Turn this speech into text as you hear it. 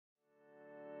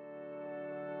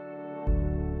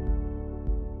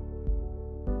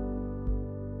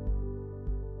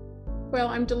Well,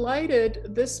 I'm delighted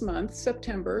this month,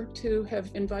 September, to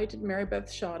have invited Mary Beth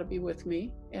Shaw to be with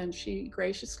me, and she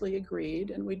graciously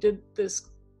agreed. And we did this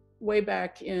way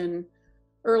back in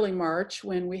early March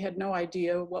when we had no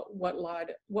idea what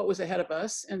was ahead of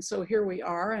us. And so here we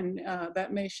are, and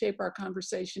that may shape our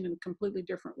conversation in a completely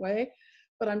different way.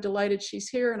 But I'm delighted she's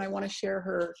here, and I want to share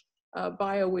her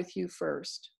bio with you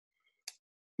first.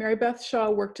 Mary Beth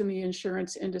Shaw worked in the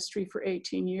insurance industry for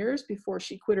 18 years before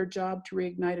she quit her job to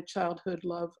reignite a childhood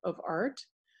love of art.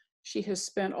 She has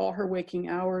spent all her waking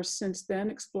hours since then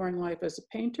exploring life as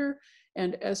a painter,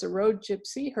 and as a road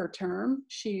gypsy, her term,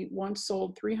 she once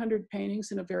sold 300 paintings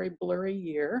in a very blurry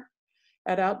year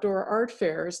at outdoor art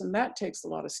fairs, and that takes a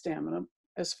lot of stamina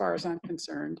as far as I'm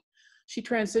concerned. She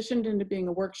transitioned into being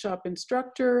a workshop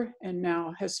instructor and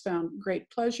now has found great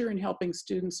pleasure in helping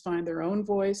students find their own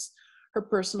voice. Her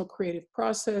personal creative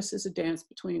process is a dance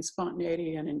between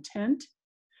spontaneity and intent.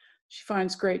 She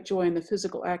finds great joy in the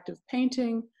physical act of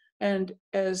painting, and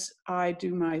as I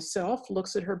do myself,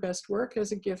 looks at her best work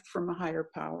as a gift from a higher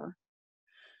power.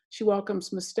 She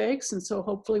welcomes mistakes, and so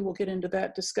hopefully we'll get into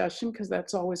that discussion because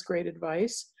that's always great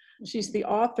advice. She's the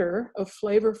author of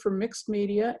Flavor for Mixed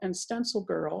Media, and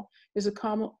StencilGirl is a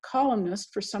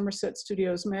columnist for Somerset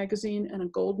Studios magazine and a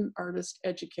Golden Artist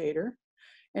Educator,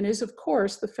 and is, of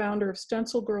course, the founder of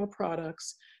StencilGirl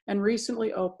Products and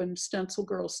recently opened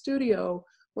StencilGirl Studio,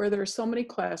 where there are so many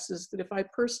classes that if I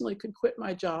personally could quit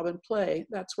my job and play,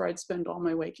 that's where I'd spend all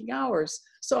my waking hours.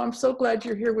 So I'm so glad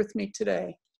you're here with me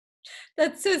today.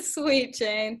 That's so sweet,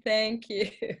 Jane. Thank you.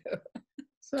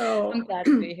 So I'm glad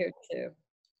to be here too.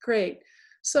 Great.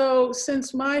 So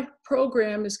since my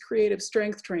program is creative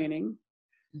strength training,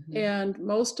 and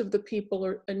most of the people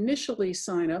are initially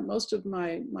sign up, most of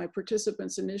my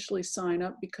participants initially sign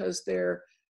up because they're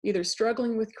either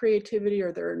struggling with creativity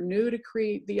or they're new to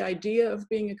create the idea of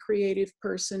being a creative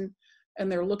person,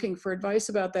 and they're looking for advice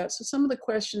about that. So some of the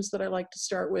questions that I like to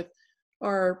start with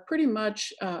are pretty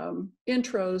much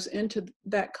intros into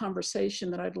that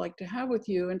conversation that I'd like to have with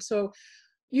you. And so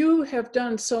you have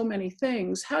done so many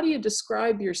things. How do you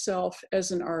describe yourself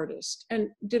as an artist? And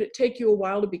did it take you a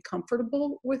while to be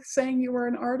comfortable with saying you were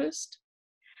an artist?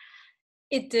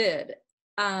 It did.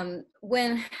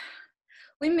 When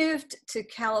we moved to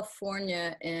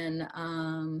California in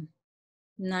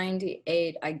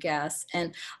 98, I guess,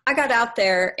 and I got out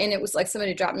there and it was like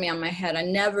somebody dropped me on my head. I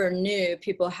never knew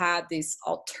people had these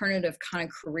alternative kind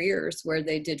of careers where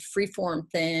they did freeform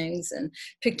things and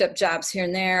picked up jobs here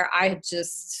and there. I had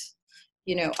just,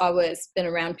 always been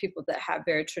around people that have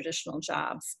very traditional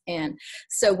jobs. And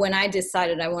so when I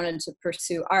decided I wanted to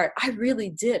pursue art, I really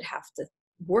did have to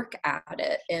work at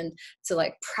it and to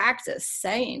like practice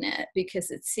saying it,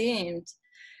 because it seemed,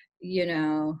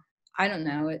 I don't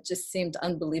know, it just seemed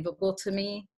unbelievable to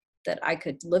me that I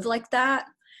could live like that.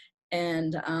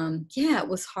 And it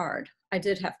was hard. I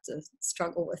did have to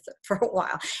struggle with it for a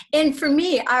while. And for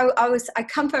me, I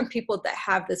come from people that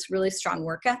have this really strong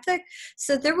work ethic.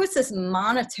 So there was this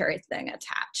monetary thing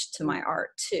attached to my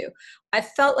art too. I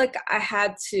felt like I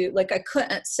had to, like, I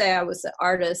couldn't say I was an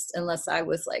artist unless I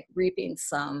was like reaping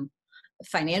some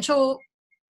financial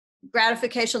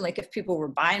gratification, like if people were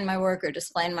buying my work or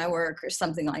displaying my work or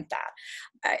something like that.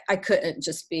 I couldn't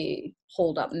just be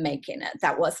holed up making it.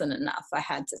 That wasn't enough. I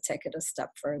had to take it a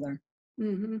step further.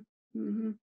 Mm-hmm.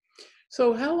 Mm-hmm.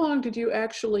 So how long did you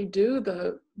actually do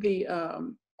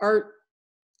the art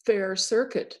fair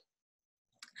circuit?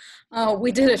 Oh,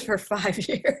 we did it for 5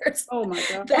 years. Oh my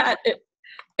God.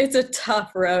 It's a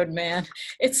tough road, man.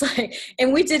 It's like,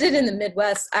 and we did it in the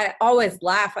Midwest. I always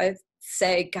laugh. I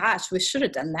say, gosh, we should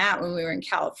have done that when we were in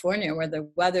California, where the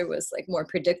weather was like more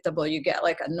predictable. You get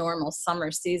like a normal summer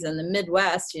season. The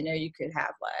Midwest, you could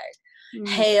have like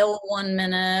hail 1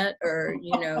 minute or,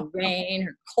 rain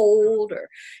or cold or,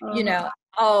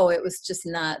 it was just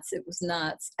nuts. It was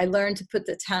nuts. I learned to put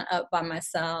the tent up by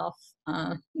myself.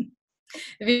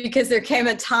 Because there came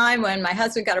a time when my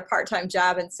husband got a part-time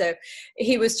job, and so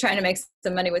he was trying to make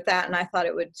some money with that, and I thought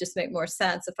it would just make more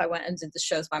sense if I went and did the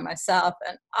shows by myself.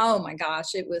 And oh my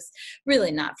gosh, it was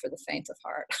really not for the faint of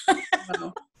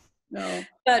heart. No.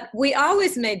 But we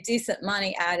always made decent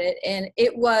money at it, and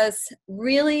it was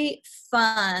really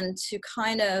fun to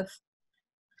kind of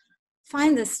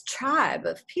find this tribe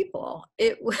of people.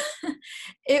 It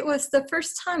was the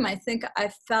first time I think I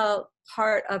felt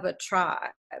part of a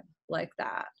tribe like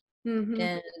that.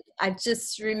 And I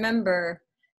just remember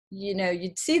you know,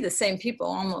 you'd see the same people,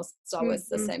 almost always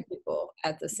the Mm-hmm. same people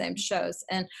at the same shows.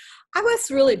 And I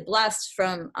was really blessed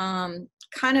from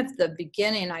kind of the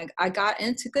beginning. I got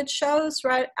into good shows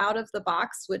right out of the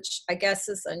box, which I guess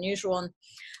is unusual. And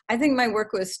I think my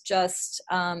work was just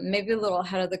maybe a little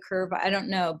ahead of the curve. I don't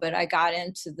know, but I got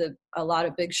into a lot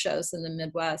of big shows in the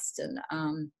Midwest,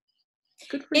 and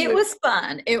Good for it you. was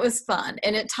fun. It was fun.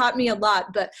 And it taught me a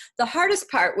lot. But the hardest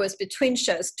part was between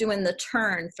shows, doing the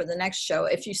turn for the next show.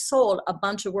 If you sold a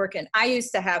bunch of work, and I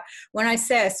used to have, when I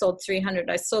say I sold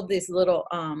 300, I sold these little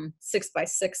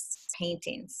 6x6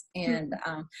 paintings, and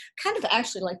kind of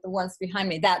actually like the ones behind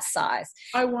me, that size.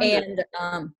 I wonder.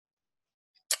 And,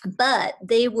 but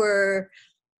they were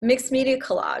mixed media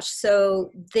collage. So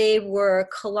they were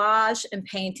collage and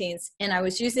paintings, and I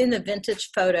was using the vintage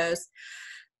photos.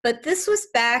 But this was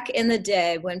back in the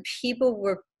day when people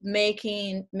were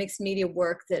making mixed media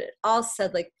work that it all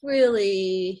said like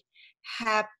really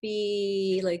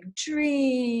happy, like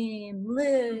dream,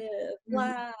 live,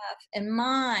 laugh. And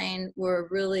mine were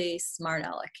really smart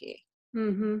alecky.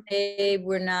 They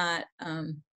were not,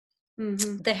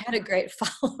 they had a great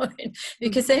following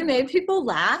because they made people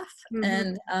laugh.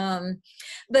 And,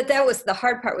 but that was the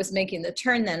hard part, was making the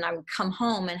turn. Then I would come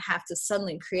home and have to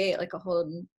suddenly create like a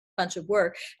whole bunch of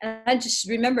work. And I just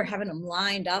remember having them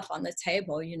lined up on the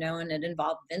table, you know, and it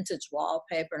involved vintage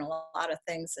wallpaper and a lot of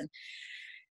things. And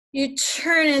you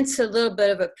turn into a little bit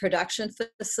of a production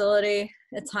facility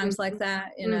at times like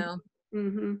that, you know.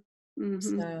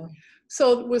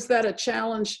 So was that a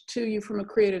challenge to you from a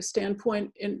creative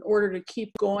standpoint in order to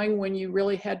keep going when you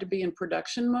really had to be in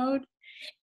production mode?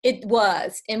 It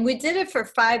was, and we did it for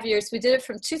 5 years. We did it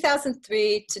from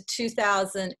 2003 to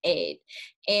 2008.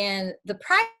 And the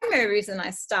primary reason I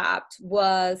stopped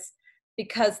was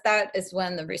because that is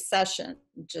when the recession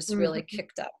just really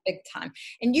kicked up big time.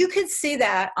 And you could see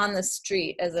that on the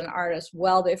street as an artist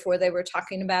well before they were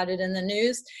talking about it in the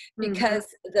news, because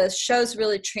the shows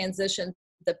really transitioned.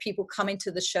 The people coming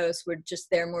to the shows were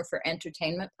just there more for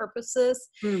entertainment purposes,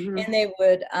 and they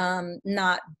would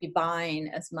not be buying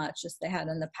as much as they had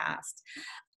in the past.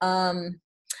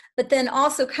 But then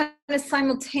also kind of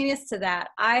simultaneous to that,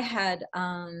 I had,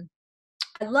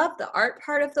 I loved the art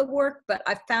part of the work, but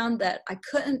I found that I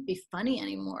couldn't be funny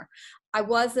anymore. I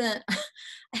wasn't,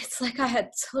 it's like I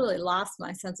had totally lost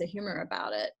my sense of humor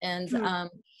about it. And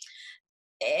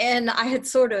I had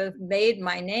sort of made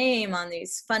my name on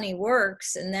these funny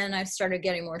works, and then I started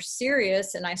getting more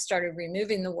serious, and I started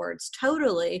removing the words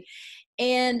totally.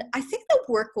 And I think the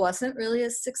work wasn't really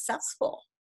as successful.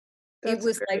 That's it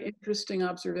was a very like interesting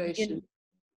observation.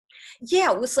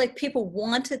 Yeah, it was like people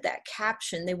wanted that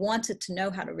caption. They wanted to know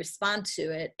how to respond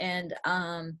to it. And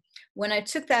when I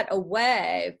took that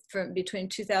away from between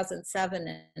 2007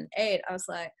 and 2008, I was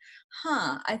like,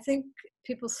 I think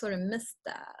people sort of missed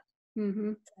that.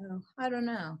 So I don't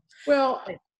know. Well,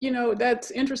 you know, that's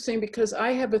interesting because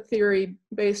I have a theory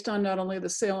based on not only the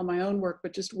sale of my own work,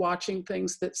 but just watching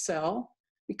things that sell.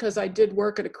 Because I did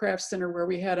work at a craft center where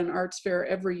we had an arts fair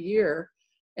every year.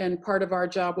 And part of our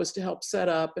job was to help set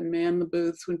up and man the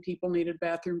booths when people needed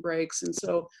bathroom breaks. And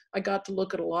so I got to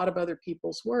look at a lot of other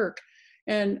people's work.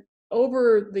 And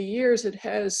over the years, it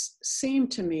has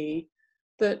seemed to me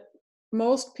that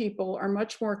most people are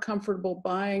much more comfortable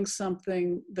buying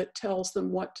something that tells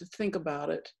them what to think about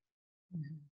it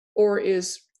or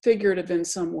is figurative in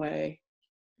some way.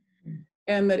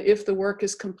 And that if the work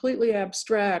is completely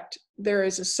abstract, there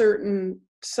is a certain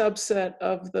subset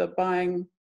of the buying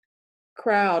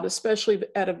crowd, especially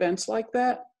at events like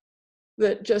that,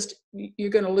 that just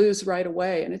you're going to lose right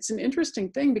away. And it's an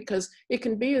interesting thing because it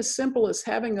can be as simple as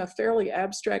having a fairly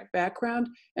abstract background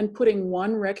and putting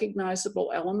one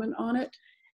recognizable element on it.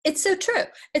 It's so true.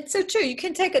 It's so true. You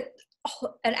can take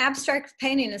an abstract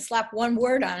painting and slap one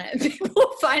word on it, and people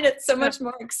will find it so much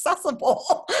more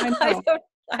accessible.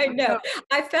 I know.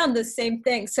 I found the same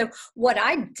thing. So what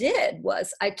I did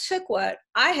was I took what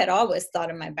I had always thought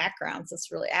in my backgrounds is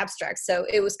really abstract. So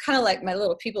it was kind of like my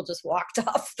little people just walked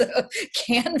off the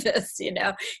canvas, you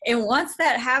know. And once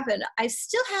that happened, I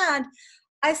still had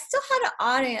an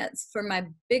audience for my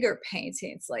bigger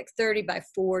paintings, like 30 by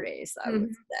 40s, I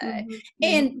would say.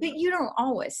 But you don't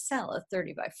always sell a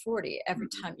 30 by 40 every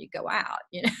time you go out,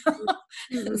 you know?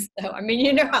 So, I mean,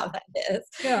 you know how that is.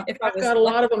 Yeah, I've got a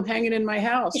lot of them hanging in my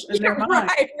house and they're mine.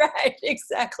 Right,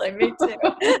 exactly. Me too.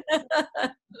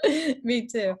 Me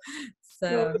too.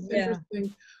 So, that's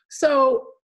interesting. So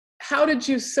how did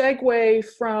you segue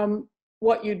from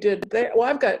what you did there? Well,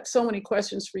 I've got so many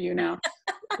questions for you now.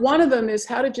 One of them is,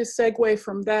 how did you segue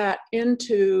from that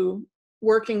into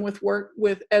working with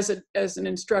as an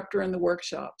instructor in the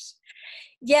workshops?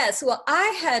 Yes, well,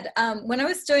 I had, when I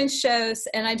was doing shows,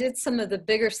 and I did some of the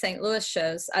bigger St. Louis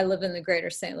shows, I live in the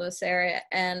greater St. Louis area,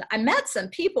 and I met some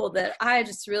people that I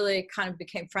just really kind of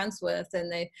became friends with,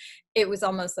 and it was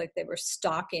almost like they were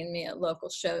stalking me at local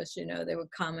shows, you know, they would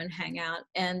come and hang out.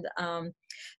 And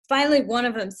finally, one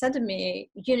of them said to me,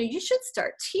 you know, you should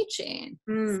start teaching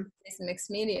these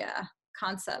mixed media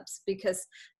concepts, because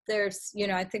there's, you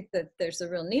know, I think that there's a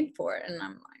real need for it. And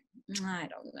I'm like, I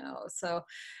don't know. So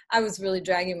I was really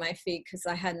dragging my feet because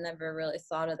I had never really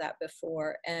thought of that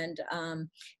before. And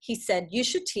he said, you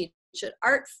should teach at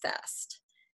Art Fest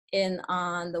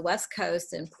on the West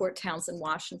Coast in Port Townsend,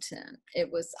 Washington. It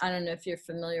was, I don't know if you're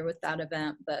familiar with that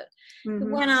event, but it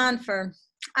went on for,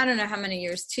 I don't know how many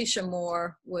years. Tisha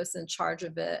Moore was in charge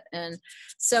of it. And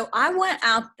so I went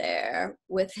out there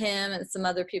with him and some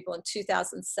other people in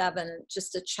 2007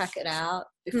 just to check it out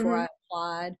before I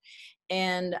applied.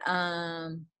 And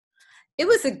it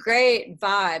was a great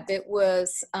vibe. It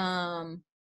was,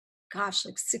 gosh,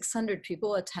 like 600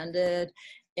 people attended.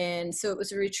 And so it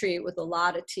was a retreat with a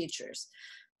lot of teachers.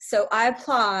 So I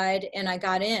applied and I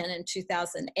got in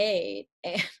 2008.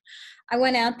 And I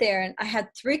went out there and I had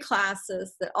 3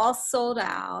 classes that all sold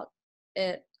out.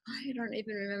 I don't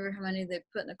even remember how many they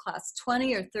put in a class,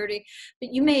 20 or 30,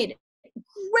 but you made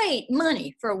great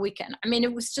money for a weekend. I mean,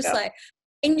 it was just like,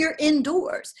 and you're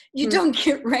indoors, you don't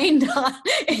get rained on,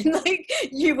 and like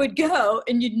you would go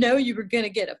and you'd know you were going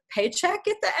to get a paycheck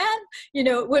at the end. You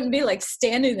know, it wouldn't be like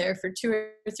standing there for 2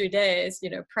 or 3 days, you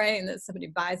know, praying that somebody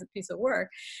buys a piece of work.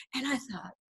 And I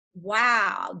thought,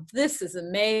 wow, this is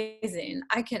amazing.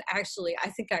 I think I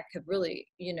could really,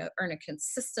 you know, earn a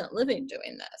consistent living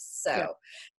doing this. So,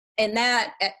 and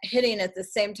that hitting at the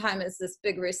same time as this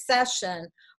big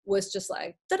recession was just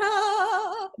like,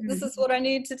 ta-da, this is what I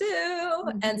need to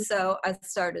do. And so I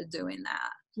started doing that.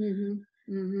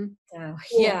 So,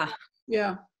 yeah,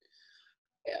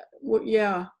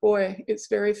 boy, it's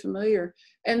very familiar.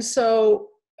 And so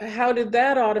how did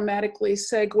that automatically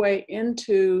segue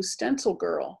into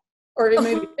StencilGirl? Or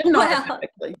maybe it didn't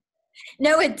automatically.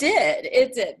 No, it did,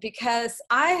 because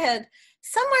I had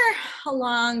somewhere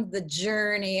along the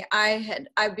journey, I've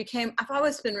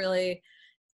always been really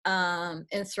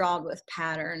enthralled with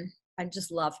pattern. I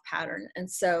just love pattern. And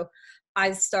so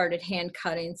I started hand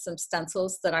cutting some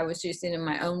stencils that I was using in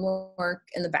my own work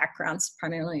in the backgrounds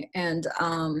primarily. And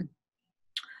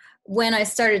when I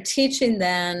started teaching,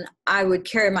 then I would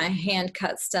carry my hand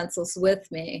cut stencils with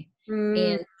me.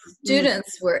 And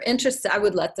students were interested. I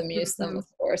would let them use them, of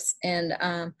course. And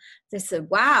they said,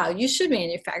 wow, you should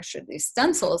manufacture these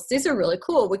stencils. These are really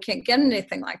cool. We can't get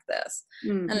anything like this.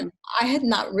 And I had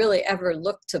not really ever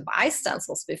looked to buy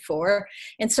stencils before.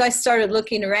 And so I started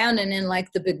looking around, and in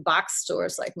like the big box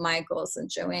stores like Michael's and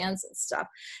Joann's and stuff,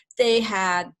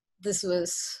 this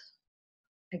was,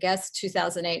 I guess,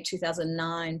 2008,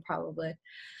 2009, probably.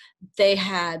 They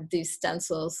had these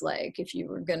stencils, like if you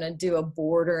were going to do a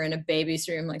border in a baby's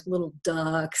room, like little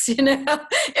ducks, you know,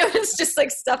 it was just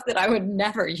like stuff that I would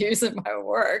never use in my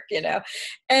work, you know.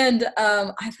 And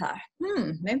I thought,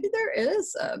 maybe there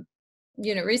is a,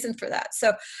 you know, reason for that.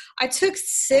 So I took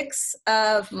 6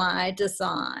 of my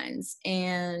designs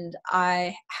and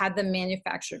I had them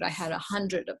manufactured. I had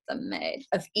 100 of them made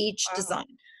of each design.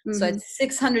 So I had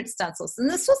 600 stencils, and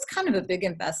this was kind of a big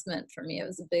investment for me. It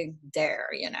was a big dare,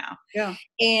 you know. Yeah.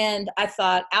 And I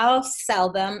thought I'll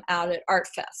sell them out at Art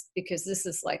Fest, because this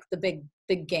is like the big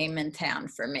game in town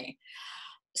for me.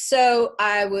 So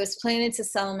I was planning to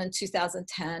sell them in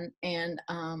 2010, and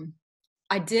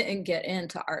I didn't get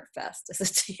into Art Fest as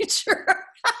a teacher.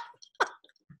 I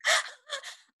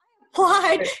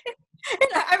applied.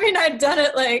 I mean, I'd done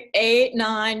it like 8,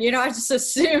 9, you know, I just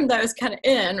assumed I was kind of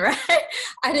in, right?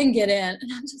 I didn't get in.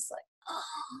 And I'm just like,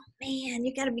 oh man,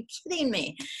 you gotta be kidding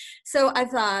me. So I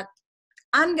thought,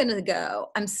 I'm gonna go,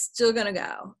 I'm still gonna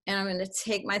go, and I'm gonna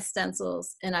take my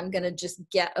stencils and I'm gonna just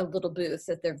get a little booth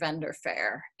at their vendor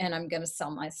fair, and I'm gonna sell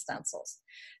my stencils.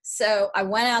 So I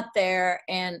went out there,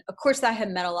 and of course I had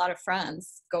met a lot of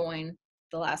friends going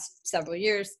the last several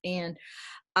years, and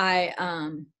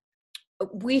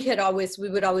we would always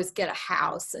get a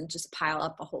house and just pile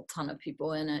up a whole ton of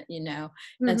people in it, you know,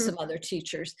 and some other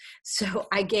teachers. So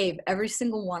I gave every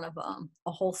single one of them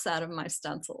a whole set of my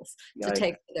stencils to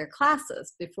take to their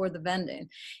classes before the vending.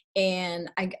 And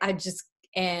I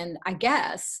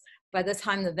guess by the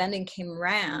time the vending came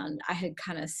around, I had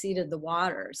kind of seeded the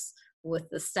waters with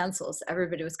the stencils.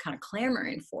 Everybody was kind of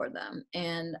clamoring for them.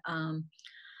 And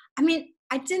I mean,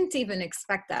 I didn't even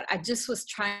expect that. I just was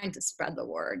trying to spread the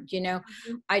word, you know.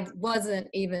 I wasn't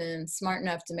even smart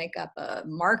enough to make up a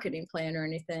marketing plan or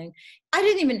anything. I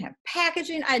didn't even have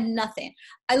packaging. I had nothing.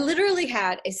 I literally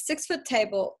had a 6-foot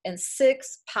table and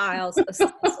 6 piles of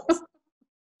stencils.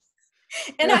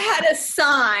 And I had a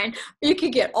sign, you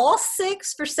could get all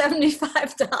 6 for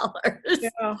 $75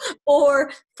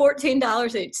 or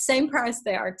 $14 each, same price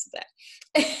they are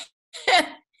today.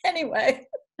 Anyway,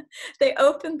 they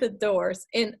opened the doors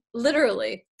and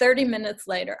literally 30 minutes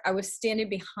later, I was standing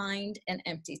behind an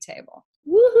empty table.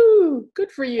 Woohoo!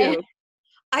 Good for you. And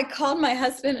I called my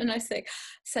husband and I said,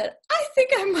 I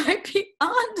think I might be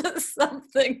onto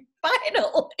something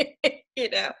finally, you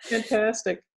know.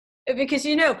 Fantastic. Because,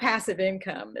 you know, passive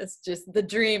income is just the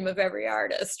dream of every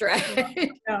artist,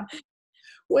 right? Yeah.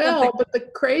 Well, but the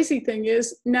crazy thing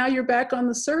is now you're back on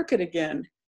the circuit again.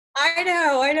 I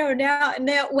know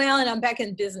now, well, and I'm back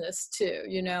in business too,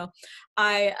 you know.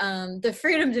 The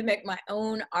freedom to make my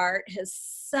own art has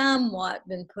somewhat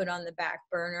been put on the back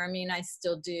burner. I mean, I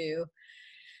still do,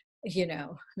 you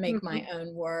know, make my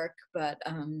own work, but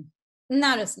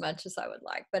not as much as I would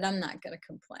like, but I'm not going to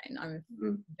complain.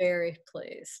 I'm very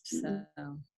pleased.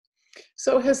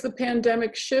 So has the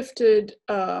pandemic shifted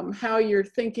how you're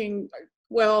thinking?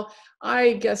 Well,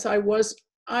 I guess I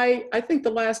think the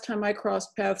last time I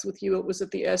crossed paths with you, it was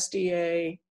at the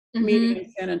SDA meeting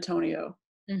in San Antonio.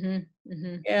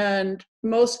 And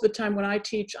most of the time when I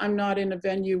teach, I'm not in a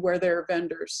venue where there are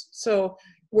vendors. So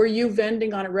were you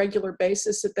vending on a regular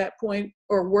basis at that point,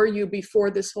 or were you before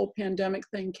this whole pandemic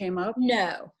thing came up?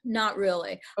 No, not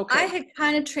really. Okay. I had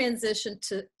kind of transitioned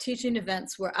to teaching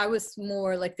events where I was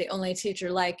more like the only teacher,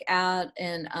 like out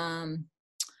in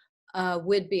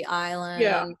Whidbey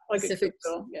Island, like Pacific,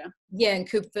 yeah, in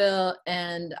Coopville,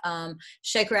 and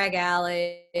Shake Rag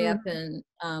Alley up in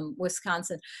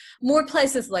Wisconsin, more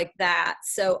places like that.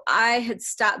 So I had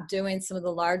stopped doing some of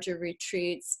the larger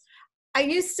retreats. I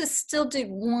used to still do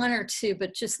 1 or 2,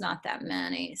 but just not that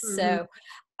many. So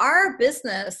our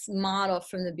business model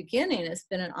from the beginning has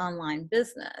been an online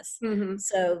business.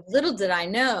 So little did I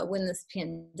know when this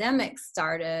pandemic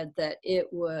started that it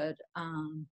would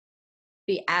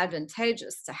be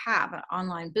advantageous to have an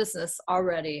online business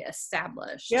already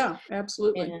established. Yeah,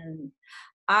 absolutely. And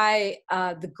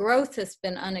the growth has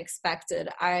been unexpected.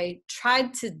 I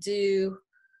tried to do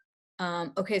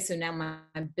okay, so now my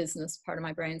business part of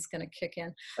my brain's going to kick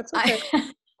in. That's okay.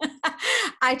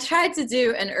 I tried to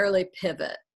do an early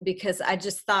pivot because I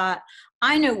just thought,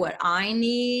 I know what I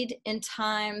need in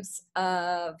times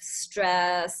of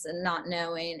stress and not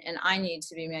knowing, and I need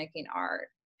to be making art.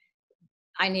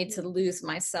 I need to lose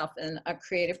myself in a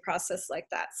creative process like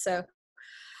that. So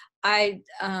I've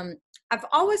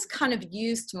always kind of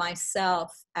used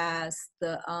myself as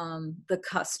the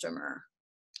customer.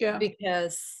 Yeah.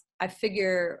 Because I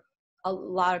figure a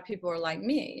lot of people are like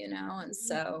me, you know, and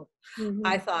so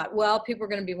I thought, well, people are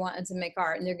going to be wanting to make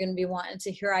art and they're going to be wanting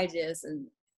to hear ideas and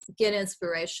get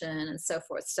inspiration and so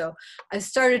forth. So I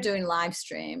started doing live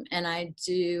stream, and I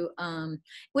do,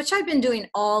 which I've been doing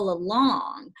all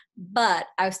along, but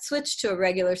I've switched to a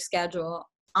regular schedule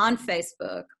on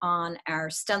Facebook on our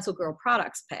StencilGirl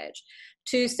Products page,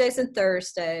 Tuesdays and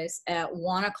Thursdays at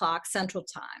 1 o'clock Central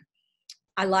Time.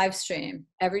 I live stream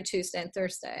every Tuesday and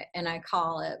Thursday, and I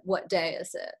call it, what day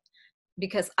is it?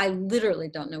 Because I literally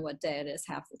don't know what day it is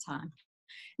half the time.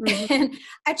 And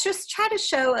I just try to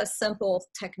show a simple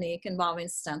technique involving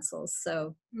stencils.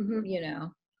 So, you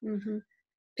know,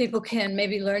 people can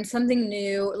maybe learn something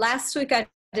new. Last week, I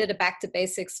did a back to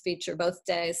basics feature both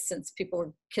days since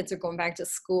kids are going back to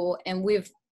school, and we've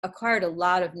acquired a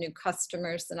lot of new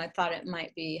customers, and I thought it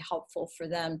might be helpful for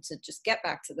them to just get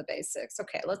back to the basics.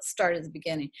 Okay, let's start at the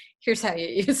beginning. Here's how you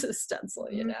use a stencil,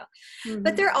 you know.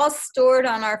 But they're all stored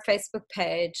on our Facebook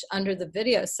page under the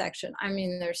video section. I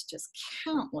mean, there's just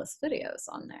countless videos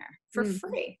on there for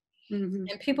free. And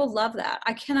people love that.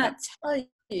 I cannot tell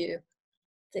you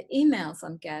the emails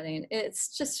I'm getting.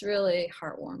 It's just really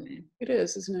heartwarming. It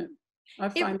is, isn't it?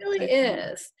 It really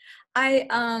is.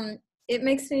 It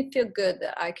makes me feel good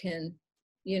that I can,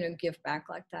 you know, give back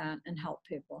like that and help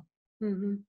people.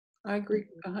 I agree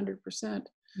 100%.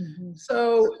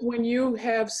 So when you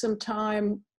have some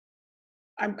time,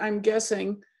 I'm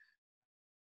guessing,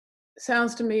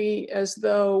 sounds to me as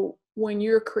though when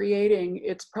you're creating,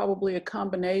 it's probably a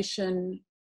combination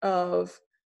of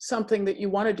something that you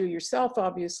want to do yourself,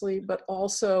 obviously, but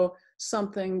also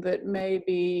something that may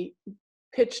be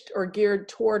pitched or geared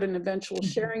toward an eventual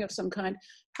sharing of some kind.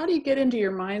 How do you get into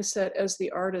your mindset as the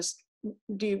artist?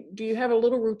 Do you have a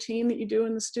little routine that you do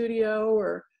in the studio,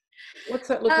 or what's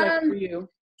that look like for you?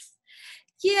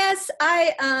 Yes,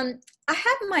 I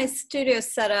have my studio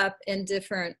set up in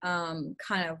different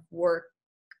kind of work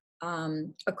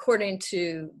according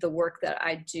to the work that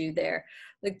I do there.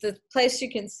 Like the place you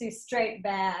can see straight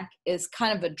back is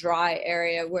kind of a dry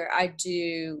area where I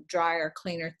do drier,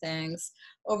 cleaner things.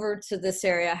 Over to this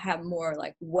area, I have more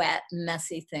like wet,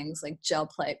 messy things like gel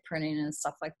plate printing and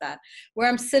stuff like that. Where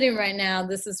I'm sitting right now,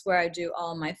 this is where I do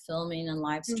all my filming and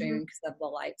live streaming because I have the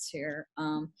lights here.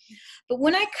 But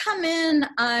when I come in,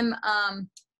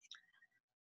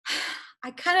 I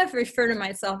kind of refer to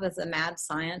myself as a mad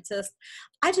scientist.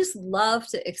 I just love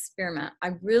to experiment.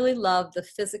 I really love the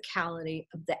physicality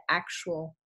of the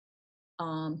actual,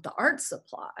 the art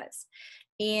supplies.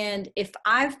 And if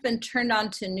I've been turned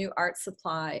on to a new art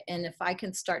supply, and if I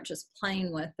can start just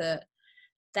playing with it,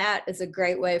 that is a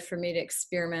great way for me to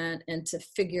experiment and to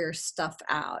figure stuff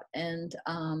out and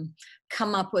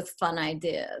come up with fun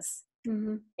ideas.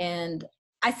 And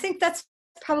I think that's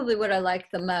probably what I like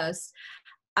the most.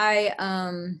 I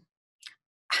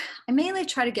mainly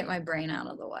try to get my brain out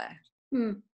of the way.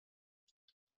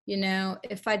 You know,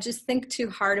 if I just think too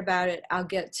hard about it, I'll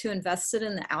get too invested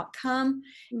in the outcome.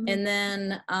 And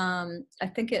then I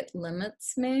think it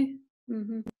limits me.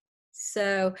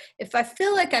 So if I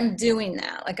feel like I'm doing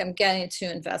that, like I'm getting too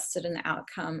invested in the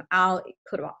outcome, I'll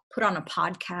put on a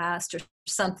podcast or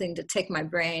something to take my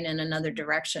brain in another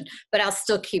direction, but I'll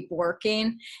still keep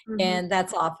working. And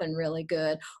that's often really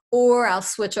good. Or I'll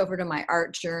switch over to my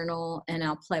art journal and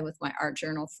I'll play with my art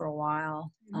journal for a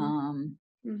while.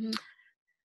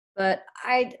 But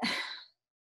I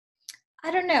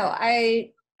don't know.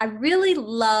 I really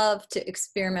love to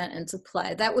experiment and to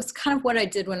play. That was kind of what I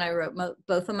did when I wrote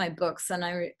both of my books. And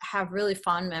I have really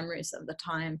fond memories of the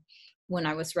time when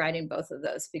I was writing both of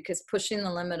those, because pushing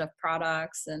the limit of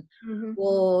products and,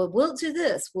 well, we'll do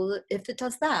this. Well, if it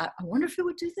does that, I wonder if it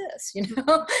would do this, you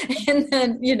know? And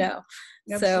then, you know,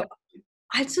 so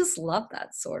I just love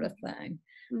that sort of thing.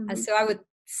 And so I would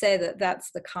say that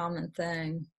that's the common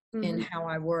thing in how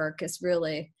I work, is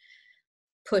really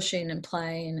pushing and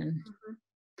playing and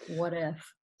what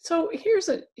if. So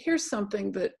here's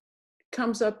something that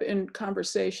comes up in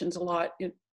conversations a lot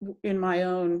in my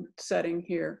own setting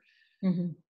here.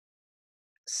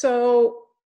 So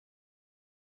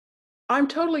I'm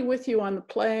totally with you on the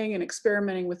playing and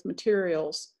experimenting with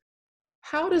materials.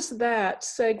 How does that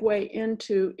segue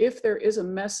into if there is a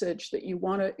message that you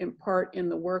want to impart in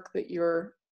the work that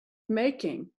you're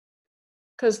making?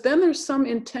 Because then there's some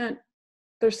intent,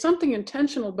 there's something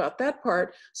intentional about that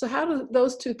part. So how do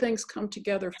those two things come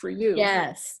together for you?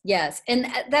 Yes. And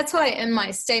that's why in my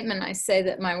statement, I say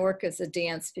that my work is a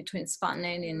dance between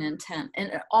spontaneity and intent. And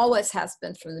it always has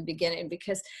been from the beginning,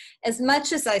 because as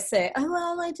much as I say, oh,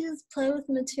 all I do is play with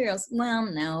materials.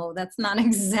 Well, no, that's not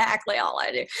exactly all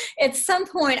I do. At some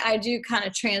point, I do kind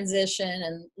of transition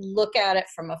and look at it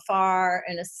from afar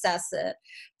and assess it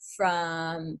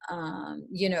from,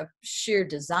 you know, sheer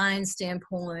design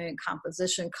standpoint,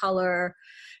 composition, color.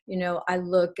 You know, I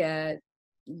look at,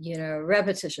 you know,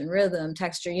 repetition, rhythm,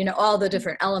 texture, you know, all the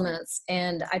different elements,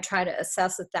 and I try to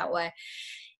assess it that way.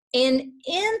 And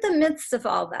in the midst of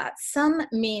all that, some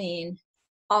meaning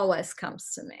always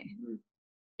comes to me.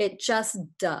 It just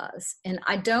does. And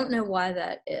I don't know why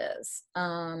that is.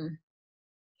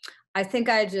 I think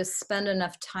I just spend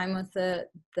enough time with it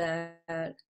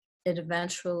that it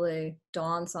eventually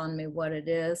dawns on me what it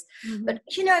is. But,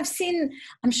 you know,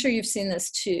 I'm sure you've seen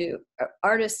this too,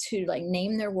 artists who like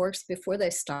name their works before they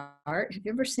start. Have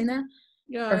you ever seen that?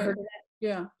 Yeah. Or heard of it?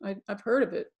 Yeah, I've heard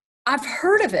of it. I've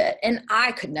heard of it, and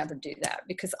I could never do that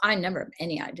because I never have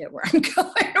any idea where I'm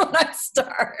going when I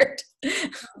start.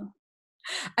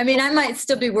 I mean, I might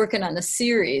still be working on a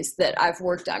series that I've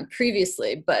worked on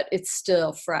previously, but it's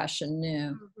still fresh and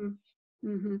new.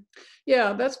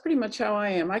 Yeah, that's pretty much how I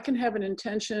am. I can have an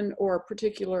intention or a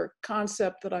particular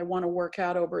concept that I want to work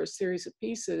out over a series of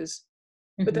pieces,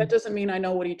 but that doesn't mean I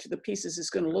know what each of the pieces is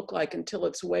going to look like until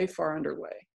it's way far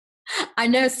underway. I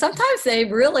know sometimes they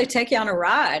really take you on a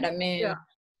ride. I mean,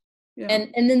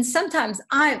 and then sometimes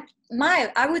I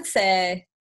would say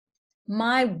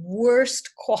my worst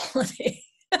quality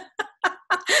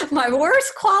my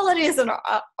worst quality as an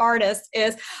artist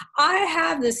is I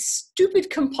have this stupid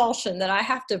compulsion that I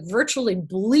have to virtually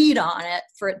bleed on it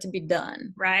for it to be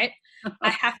done, right? I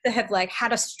have to have like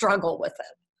had a struggle with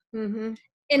it.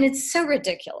 And it's so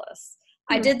ridiculous.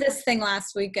 I did this thing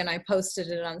last week and I posted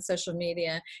it on social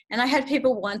media and I had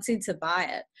people wanting to buy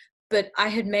it, but I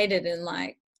had made it in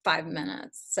like 5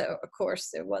 minutes. So of course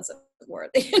it wasn't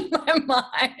worthy in my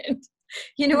mind.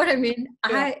 You know what I mean?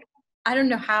 I don't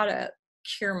know how to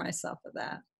cure myself of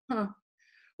that.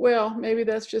 Well, maybe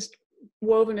that's just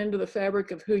woven into the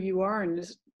fabric of who you are. And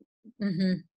just,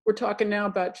 Mm-hmm. we're talking now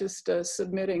about just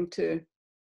submitting to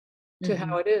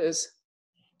how it is.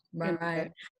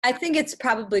 Right. I think it's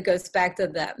probably goes back to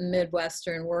that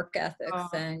Midwestern work ethic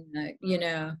thing. You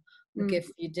know, like if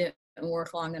you didn't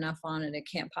work long enough on it, it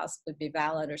can't possibly be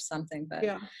valid or something. But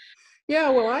yeah.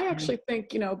 Yeah, well, I actually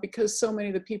think, you know, because so many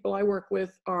of the people I work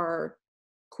with are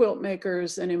quilt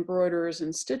makers and embroiderers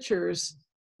and stitchers,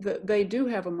 that they do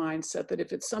have a mindset that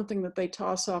if it's something that they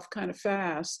toss off kind of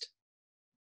fast,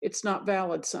 it's not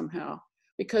valid somehow,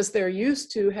 because they're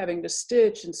used to having to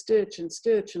stitch and stitch and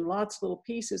stitch and lots of little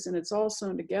pieces, and it's all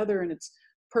sewn together and it's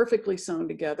perfectly sewn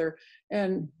together.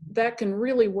 And that can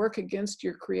really work against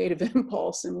your creative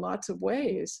impulse in lots of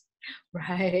ways.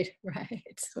 Right.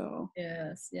 So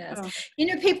Yes. yeah. You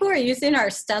know, people are using our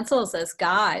stencils as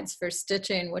guides for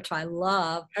stitching, which I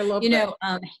love. I love You that.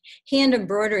 know, hand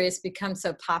embroidery has become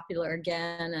so popular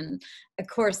again. And of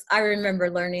course, I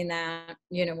remember learning that,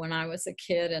 you know, when I was a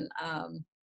kid, and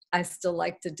I still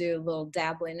like to do a little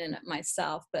dabbling in it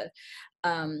myself. But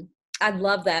I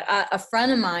love that. A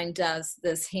friend of mine does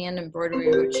this hand embroidery,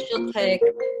 which she'll take.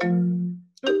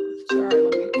 Sorry,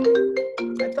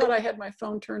 I thought I had my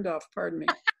phone turned off. Pardon me.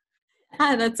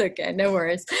 That's okay. No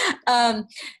worries.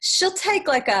 She'll take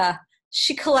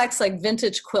she collects like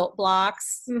vintage quilt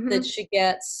blocks that she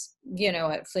gets, you know,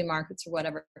 at flea markets or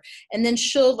whatever. And then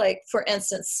she'll, like, for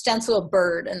instance, stencil a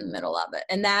bird in the middle of it.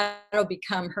 And that'll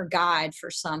become her guide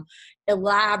for some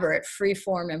elaborate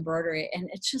freeform embroidery. And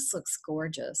it just looks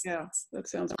gorgeous. Yeah, that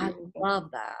sounds beautiful. I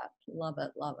love that. Love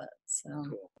it. So.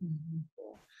 Cool.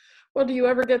 Cool. Well, do you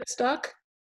ever get stuck?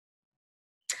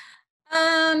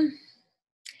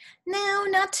 No,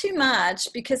 not too much,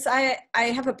 because I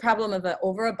have a problem of an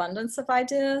overabundance of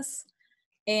ideas.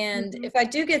 And if I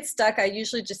do get stuck, I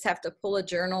usually just have to pull a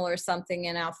journal or something,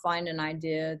 and I'll find an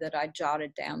idea that I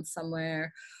jotted down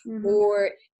somewhere.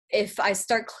 Or if I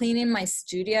start cleaning my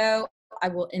studio, I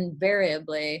will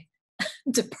invariably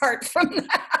depart from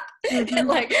that.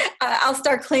 Like, I'll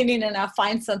start cleaning and I'll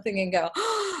find something and go,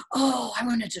 oh, I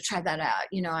wanted to try that out,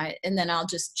 you know, and then I'll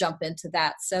just jump into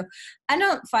that. So I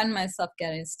don't find myself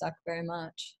getting stuck very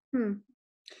much. Do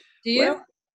you? Well,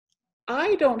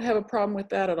 I don't have a problem with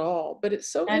that at all, but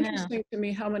it's so I know. interesting to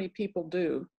me how many people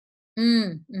do.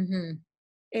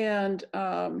 And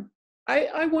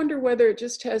I wonder whether it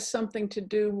just has something to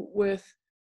do with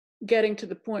getting to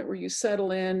the point where you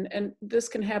settle in, and this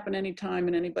can happen anytime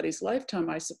in anybody's lifetime,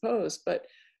 I suppose, but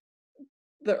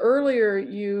the earlier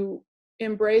you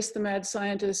embrace the mad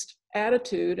scientist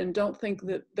attitude and don't think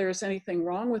that there's anything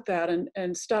wrong with that,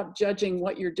 and stop judging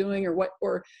what you're doing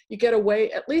or you get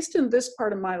away, at least in this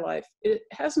part of my life, it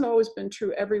hasn't always been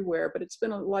true everywhere, but it's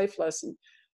been a life lesson.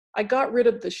 I got rid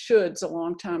of the shoulds a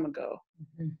long time ago.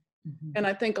 And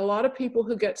I think a lot of people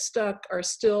who get stuck are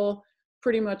still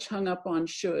pretty much hung up on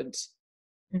shoulds.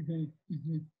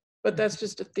 But that's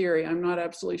just a theory. I'm not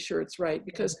absolutely sure it's right,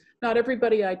 because not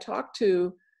everybody I talk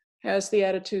to has the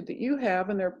attitude that you have,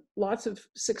 and there are lots of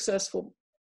successful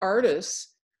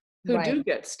artists who do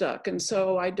get stuck. And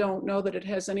so I don't know that it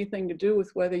has anything to do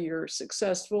with whether you're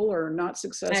successful or not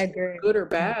successful, good or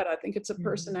bad. I think it's a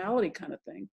personality kind of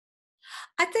thing.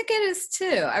 I think it is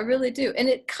too. I really do. And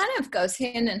it kind of goes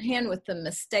hand in hand with the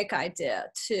mistake idea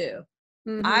too.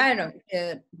 I don't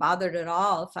get bothered at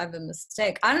all if I have a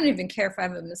mistake. I don't even care if I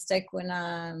have a mistake when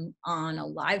I'm on a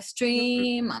live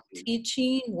stream, I'm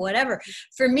teaching, whatever.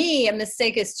 For me, a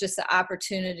mistake is just an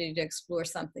opportunity to explore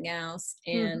something else.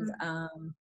 And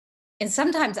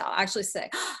sometimes I'll actually say,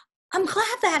 I'm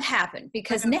glad that happened,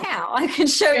 because now I can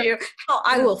show you how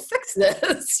I will fix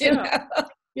this, you know?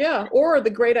 Yeah, or the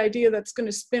great idea that's going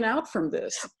to spin out from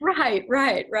this. Right.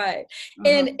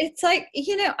 And it's like,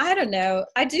 you know, I don't know.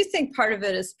 I do think part of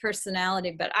it is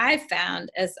personality, but I found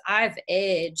as I've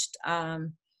aged, I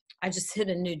just hit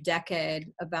a new decade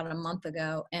about a month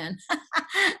ago. And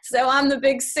so I'm the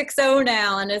big 6-0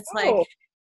 now. And it's like,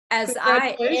 as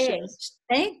I aged,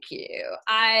 thank you,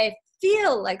 I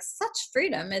feel like such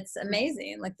freedom. It's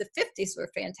amazing. Like the 50s were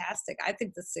fantastic. I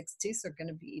think the 60s are going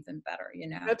to be even better, you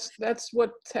know. That's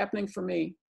what's happening for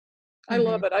me. I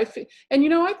love it. I feel, and you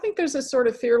know, I think there's a sort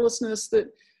of fearlessness that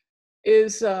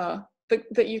is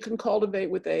that you can cultivate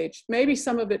with age. Maybe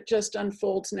some of it just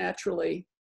unfolds naturally,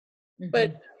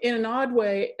 but in an odd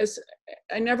way, as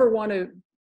I never want to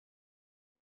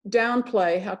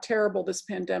downplay how terrible this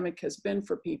pandemic has been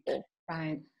for people.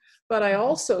 Right. But I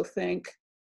also think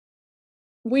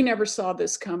we never saw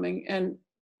this coming. And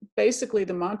basically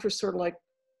the mantra is sort of like,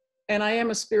 and I am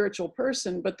a spiritual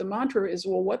person, but the mantra is,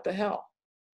 well, what the hell?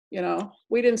 You know,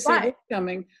 we didn't see Right. this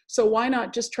coming. So why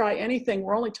not just try anything?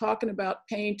 We're only talking about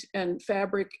paint and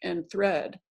fabric and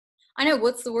thread. I know,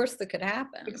 what's the worst that could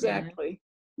happen? Exactly.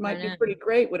 I Might be know. pretty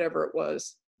great, whatever it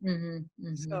was.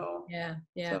 So, Yeah,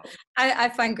 yeah. so I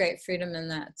find great freedom in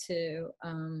that too.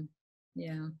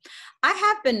 Yeah. I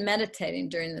have been meditating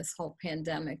during this whole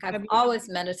pandemic. I've have you, always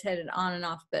meditated on and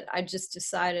off, but I just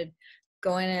decided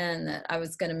going in that I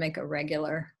was going to make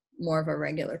more of a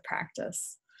regular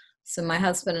practice. So my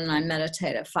husband and I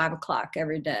meditate at 5 o'clock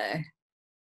every day.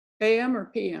 AM or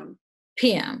PM?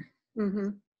 PM. Mm-hmm.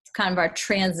 Kind of our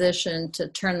transition to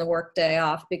turn the workday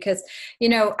off, because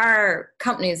our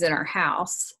company is in our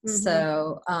house.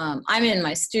 So I'm in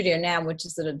my studio now, which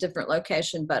is at a different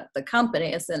location, but the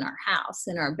company is in our house,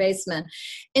 in our basement,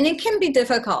 and it can be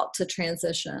difficult to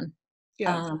transition.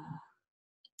 Yeah.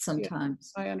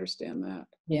 Sometimes. Yeah, I understand that.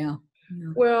 Yeah.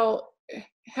 Well,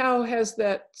 how has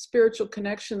that spiritual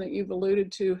connection that you've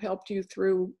alluded to helped you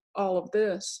through all of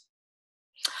this?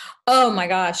 Oh my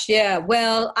gosh. Yeah.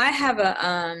 Well, I have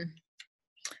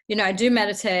I do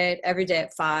meditate every day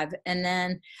at 5, and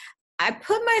then I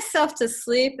put myself to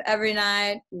sleep every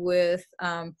night with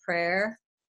prayer,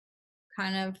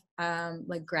 kind of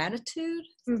like gratitude,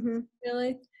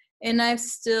 really. And I've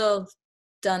still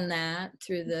done that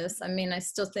through this. I mean, I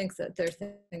still think that there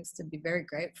are things to be very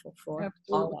grateful for.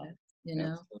 Absolutely. Always,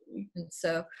 Absolutely. And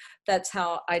so that's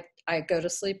how I go to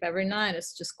sleep every night.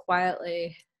 It's just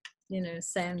quietly,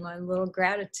 saying my little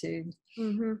gratitude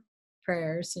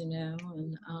prayers, and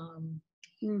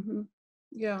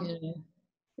yeah.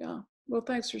 Yeah. Well,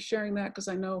 thanks for sharing that, because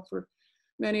I know for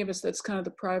many of us that's kind of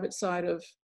the private side of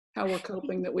how we're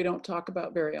coping that we don't talk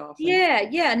about very often.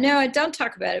 Yeah. No, I don't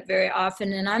talk about it very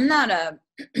often, and I'm not a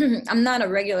I'm not a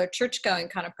regular church going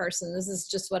kind of person. This is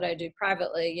just what I do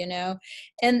privately,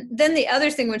 And then the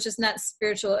other thing, which is not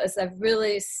spiritual, is I've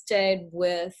really stayed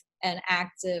with an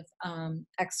active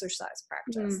exercise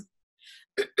practice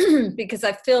because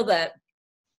I feel that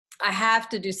I have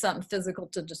to do something physical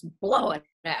to just blow it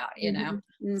out,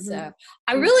 So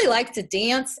I really like to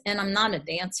dance, and I'm not a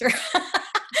dancer.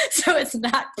 So it's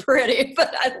not pretty,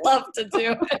 but I love to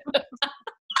do it.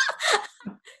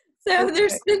 So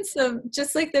there's been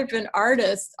just like there've been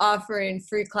artists offering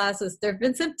free classes, there've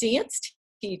been some dance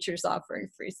teachers offering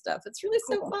free stuff. It's really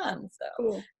so fun. So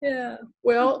cool. Yeah.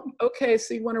 Well, okay,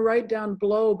 so you want to write down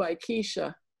Blow by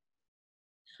Keisha.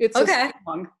 It's a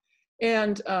song.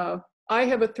 And I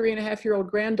have a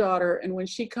 3.5-year-old granddaughter, and when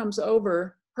she comes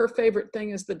over, her favorite thing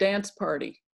is the dance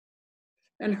party.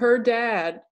 And her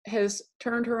dad has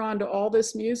turned her on to all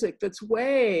this music that's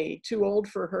way too old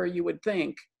for her, you would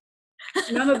think.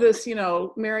 None of this,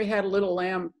 Mary Had a Little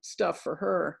Lamb stuff for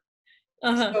her.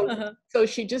 So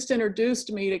she just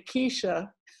introduced me to Keisha.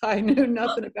 I knew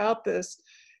nothing about this.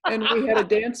 And we had a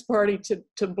dance party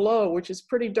to Blow, which is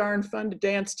pretty darn fun to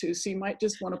dance to. So you might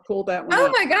just want to pull that one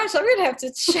up. My gosh, I'm going to have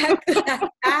to check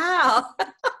that out.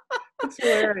 It's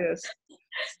hilarious.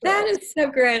 That is so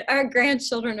great. Our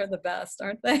grandchildren are the best,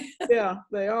 aren't they? Yeah,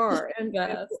 they are. And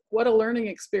what a learning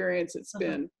experience it's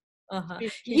been.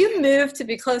 You moved to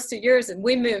be close to yours, and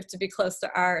we moved to be close to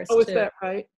ours. Oh, is that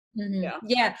right?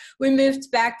 Yeah. We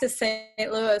moved back to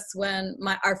St. Louis when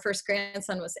our first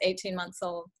grandson was 18 months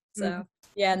old. So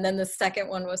and then the second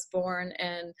one was born,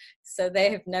 and so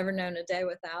they have never known a day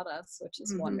without us, which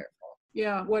is wonderful.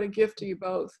 Yeah, what a gift to you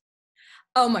both.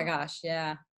 Oh my gosh,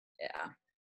 yeah,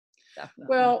 definitely.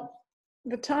 Well,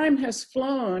 the time has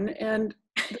flown, and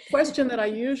the question that I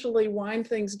usually wind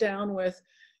things down with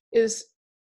is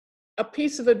a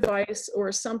piece of advice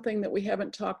or something that we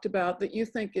haven't talked about that you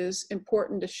think is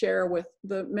important to share with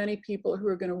the many people who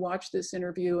are going to watch this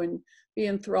interview and be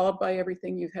enthralled by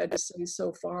everything you've had to say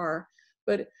so far.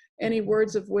 But any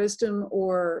words of wisdom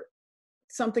or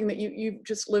something that you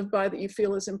just live by that you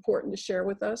feel is important to share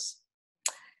with us?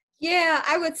 Yeah,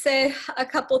 I would say a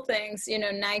couple things.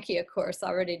 Nike, of course,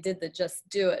 already did the just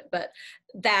do it, but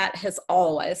that has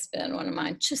always been one of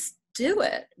mine. Just do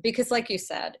it, because like you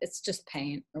said, it's just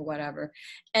paint or whatever.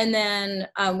 And then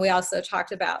we also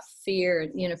talked about fear,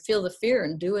 feel the fear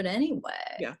and do it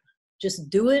anyway. Yeah.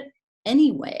 Just do it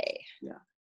anyway. Yeah.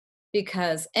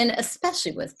 Because, and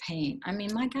especially with paint, I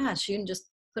mean, my gosh, you can just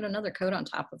put another coat on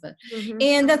top of it.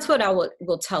 And that's what I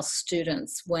will tell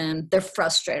students when they're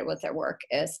frustrated with their work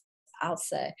is I'll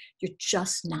say, you're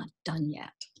just not done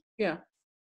yet. Yeah.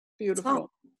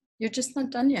 Beautiful. You're just not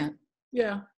done yet.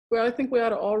 Yeah. Well, I think we ought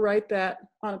to all write that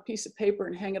on a piece of paper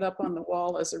and hang it up on the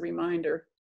wall as a reminder.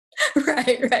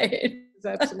 Right. It's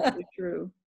absolutely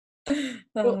true.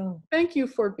 Well, thank you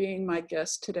for being my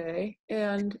guest today.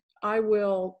 And I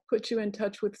will put you in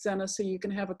touch with Zena so you can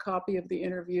have a copy of the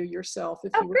interview yourself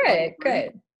if you would like.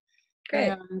 Great. Great.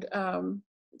 And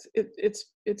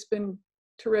it's been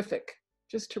terrific,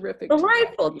 just terrific.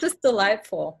 Delightful, just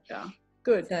delightful. Yeah,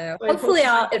 good. So hopefully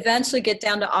I'll eventually get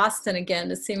down to Austin again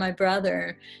to see my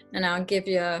brother, and I'll give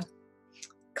you a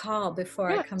call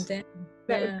before I come down.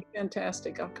 That would be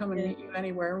fantastic. I'll come and meet you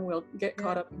anywhere, and we'll get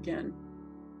caught up again.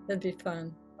 That'd be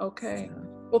fun. Okay. So.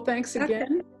 Well, thanks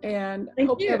again, and Thank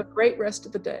hope you. you have a great rest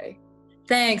of the day.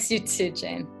 Thanks, you too,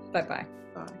 Jane. Bye-bye.